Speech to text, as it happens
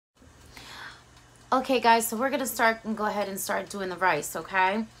Okay guys, so we're gonna start and go ahead and start doing the rice,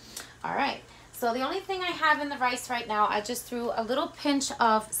 okay? All right, so the only thing I have in the rice right now, I just threw a little pinch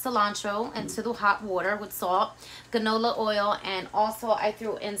of cilantro into the hot water with salt, canola oil, and also I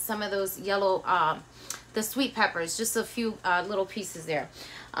threw in some of those yellow, the sweet peppers, just a few little pieces there.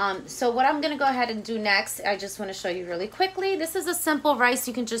 So what I'm gonna go ahead and do next, I just wanna show you really quickly. This is a simple rice.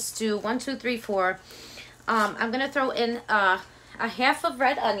 You can just do 1, 2, 3, 4. I'm gonna throw in a half of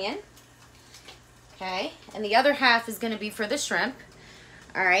red onion. Okay, and the other half is going to be for the shrimp.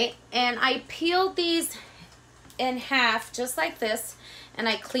 All right, and I peeled these in half just like this, and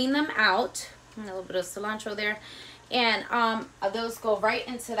I clean them out. A little bit of cilantro there, and those go right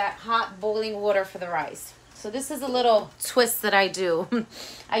into that hot boiling water for the rice. So this is a little twist that I do.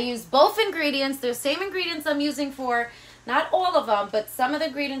 I use both ingredients. They're the same ingredients I'm using for, not all of them, but some of the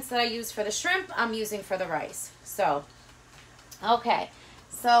ingredients that I use for the shrimp, I'm using for the rice. So, okay.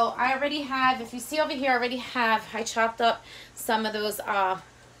 So I already have, if you see over here, I chopped up some of those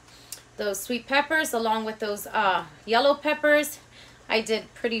sweet peppers along with those yellow peppers. I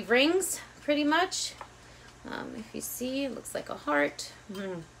did pretty rings, pretty much. If you see, it looks like a heart.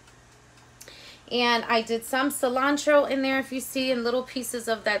 And I did some cilantro in there, if you see, and little pieces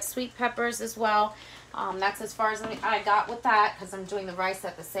of that sweet peppers as well. That's as far as I got with that, because I'm doing the rice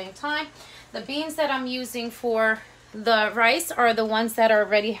at the same time. The beans that I'm using for the rice are the ones that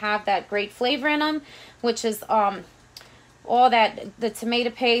already have that great flavor in them, which is all that, the tomato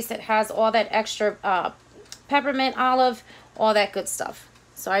paste. It has all that extra peppermint, olive, all that good stuff.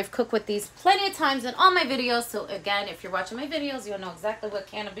 So I've cooked with these plenty of times in all my videos. So again, if you're watching my videos, you'll know exactly what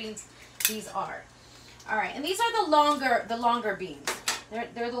can of beans these are. All right, and these are the longer beans.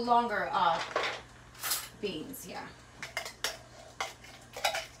 They're the longer beans, yeah.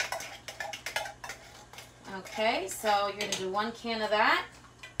 Okay, so you're going to do 1 can of that.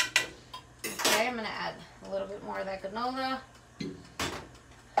 Okay, I'm going to add a little bit more of that canola.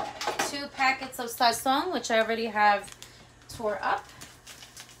 2 packets of sazon, which I already have tore up.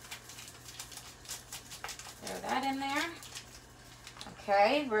 Throw that in there.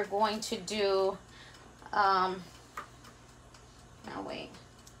 Okay, we're going to do,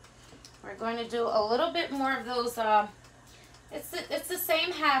 we're going to do a little bit more of those, it's the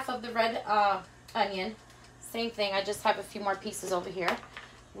same half of the red onion. Same thing, I just have a few more pieces over here.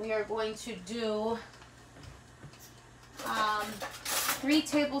 We are going to do 3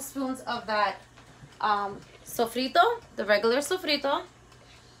 tablespoons of that sofrito, the regular sofrito.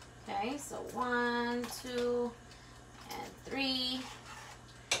 Okay, so 1, 2, and 3.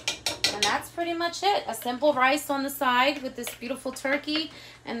 And that's pretty much it. A simple rice on the side with this beautiful turkey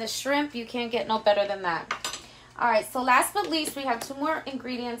and the shrimp. You can't get no better than that. All right, so last but least, we have 2 more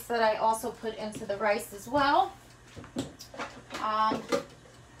ingredients that I also put into the rice as well. All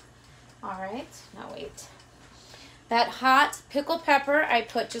right, now wait. That hot pickled pepper, I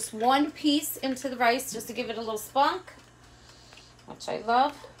put just 1 piece into the rice just to give it a little spunk, which I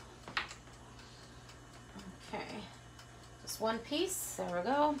love. Okay, just 1 piece, there we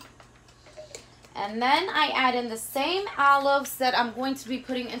go. And then I add in the same olives that I'm going to be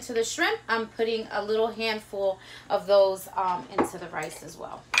putting into the shrimp. I'm putting a little handful of those into the rice as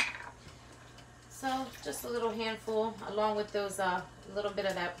well. So just a little handful along with those little bit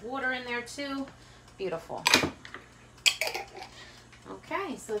of that water in there too. Beautiful.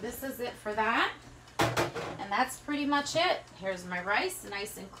 Okay, so this is it for that. And that's pretty much it. Here's my rice,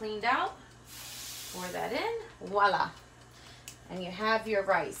 nice and cleaned out. Pour that in. Voila. And you have your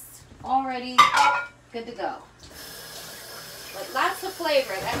rice already good to go. But lots of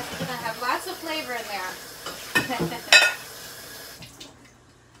flavor. That's going to have lots of flavor in there.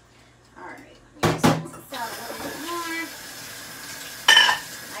 Alright, let me just rinse this out a little bit more.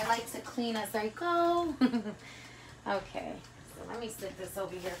 I like to clean as I go. Okay, so let me sit this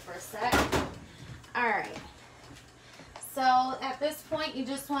over here for a sec. Alright. So at this point, you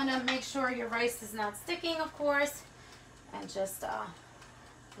just want to make sure your rice is not sticking, of course. And just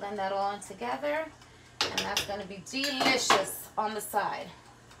blend that all in together, and that's going to be delicious on the side.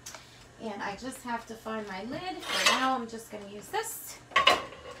 And I just have to find my lid. For now, I'm just going to use this.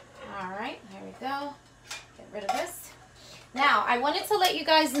 All right, there we go. Get rid of this. Now, I wanted to let you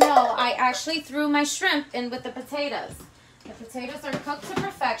guys know I actually threw my shrimp in with the potatoes. The potatoes are cooked to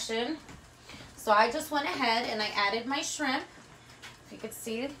perfection. So I just went ahead and I added my shrimp. If you could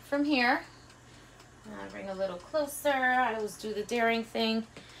see it from here. I'll bring a little closer. I always do the daring thing.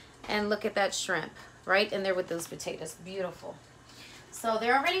 And look at that shrimp right in there with those potatoes. Beautiful. So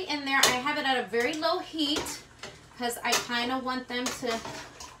they're already in there. I have it at a very low heat because I kind of want them to,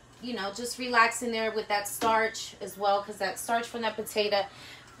 you know, just relax in there with that starch as well, because that starch from that potato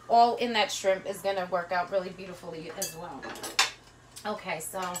all in that shrimp is going to work out really beautifully as well. Okay,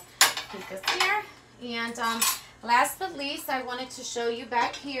 so keep this here. And last but least, I wanted to show you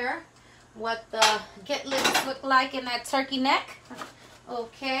back here what the get lips look like in that turkey neck.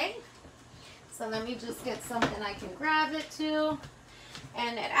 Okay, so let me just get something I can grab it to.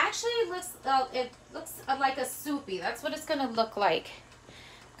 And it actually looks like a soupy. That's what it's going to look like,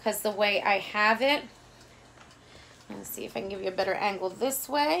 because the way I have it. Let's see if I can give you a better angle this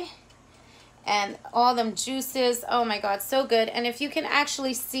way. And all them juices, oh my God, so good. And if you can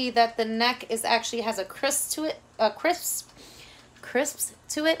actually see that the neck is actually has a crisp to it, crisps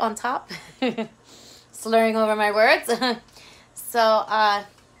to it on top. Slurring over my words. So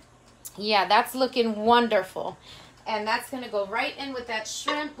yeah, that's looking wonderful. And that's going to go right in with that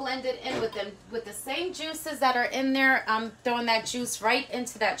shrimp, blended in with the same juices that are in there. I'm throwing that juice right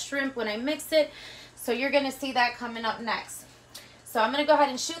into that shrimp when I mix it. So you're going to see that coming up next. So I'm going to go ahead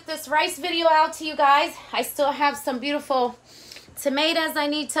and shoot this rice video out to you guys. I still have some beautiful tomatoes I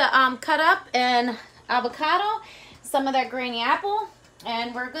need to cut up, and avocado, some of that granny apple,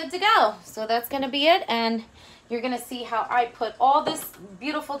 and we're good to go. So that's going to be it. And you're going to see how I put all this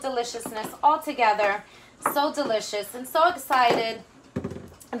beautiful deliciousness all together. So delicious, and so excited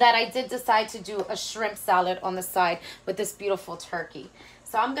that I did decide to do a shrimp salad on the side with this beautiful turkey.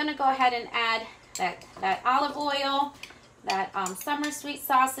 So I'm going to go ahead and add that olive oil, that summer sweet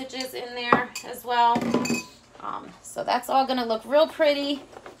sausages in there as well. So that's all going to look real pretty.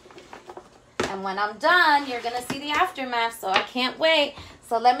 And when I'm done, you're going to see the aftermath. So I can't wait.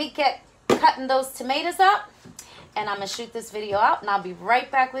 So let me get cutting those tomatoes up, and I'm going to shoot this video out, and I'll be right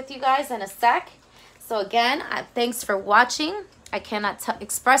back with you guys in a sec. So again, thanks for watching. I cannot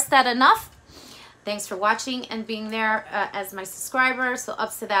express that enough. Thanks for watching and being there as my subscriber. So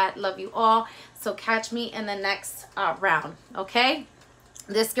up to that, love you all. So catch me in the next round, okay?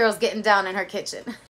 This girl's getting down in her kitchen.